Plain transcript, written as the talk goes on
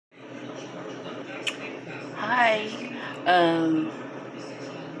Hi, um,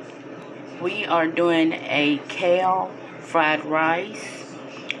 we are doing a kale fried rice,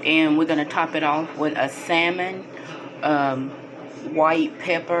 and we're gonna top it off with a salmon, white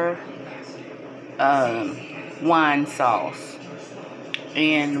pepper, um, wine sauce.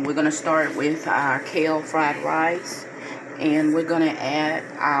 And we're gonna start with our kale fried rice, and we're gonna add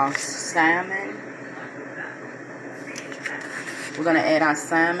our salmon. We're gonna add our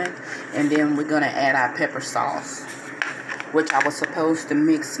salmon, and then we're gonna add our pepper sauce, which I was supposed to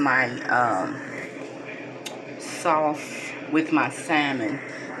mix my sauce with my salmon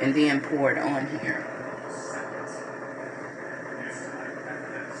and then pour it on here.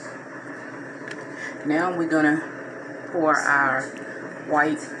 Now we're gonna pour our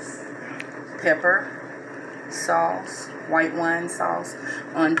white pepper sauce, white wine sauce,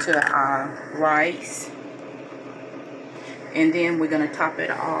 onto our rice, and then we're gonna top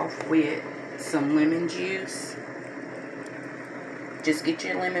it off with some lemon juice. Just get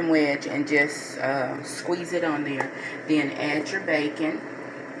your lemon wedge and just squeeze it on there. Then add your bacon.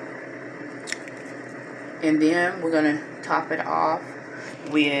 And then we're going to top it off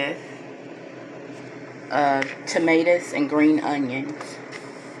with tomatoes and green onions.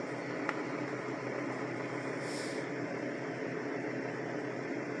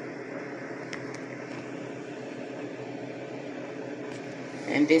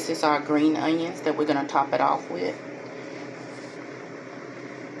 And this is our green onions that we're going to top it off with.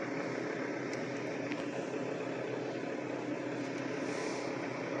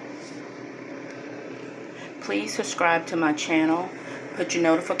 Please subscribe to my channel, put your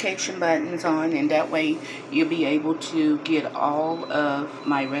notification buttons on, and that way you'll be able to get all of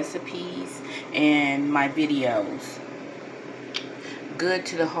my recipes and my videos. Good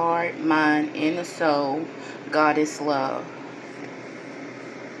to the heart, mind, and the soul, God is love.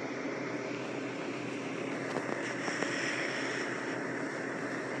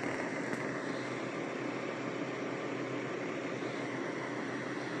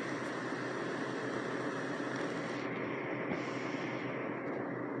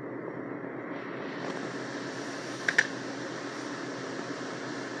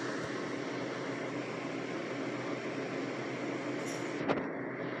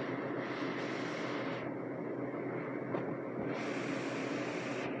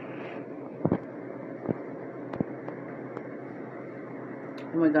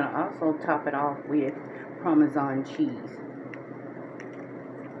 And we're going to also top it off with Parmesan cheese.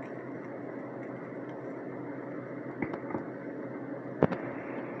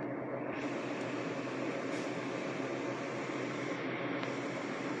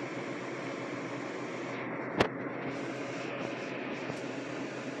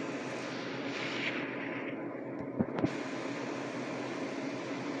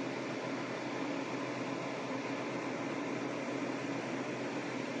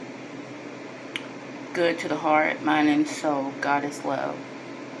 Good to the heart, mind, and soul, God is love.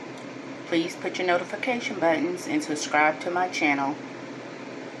 Please put your notification buttons and subscribe to my channel.